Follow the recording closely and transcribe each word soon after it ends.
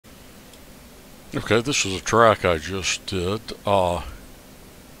Okay, this is a track I just did, and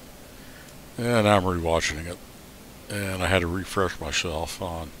I'm rewatching it, and I had to refresh myself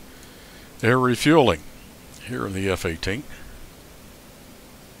on air refueling here in the F-18,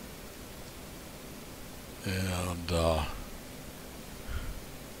 and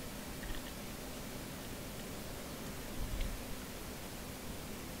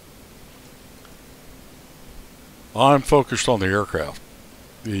I'm focused on the aircraft.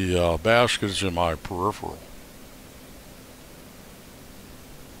 The basket is in my peripheral.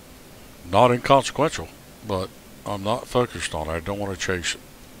 Not inconsequential, but I'm not focused on it. I don't want to chase it.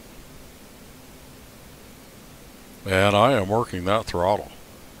 And I am working that throttle.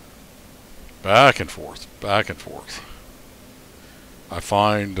 Back and forth, back and forth. I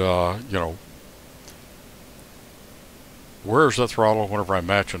find, where's that throttle whenever I'm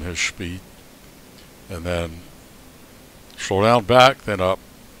matching his speed? And then slow down, back, then up,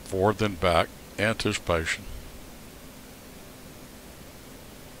 forward, then back, anticipation.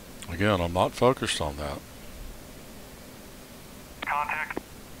 Again, I'm not focused on that. Contact.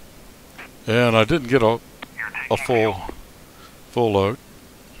 And I didn't get a full load.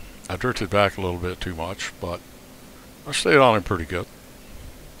 I drifted back a little bit too much, but I stayed on him pretty good.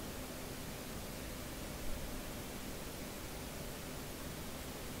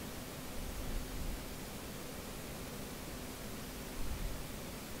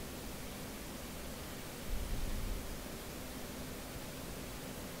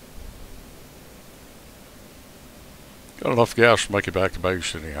 Got enough gas to make it back to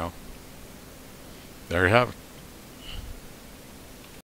base anyhow. There you have it.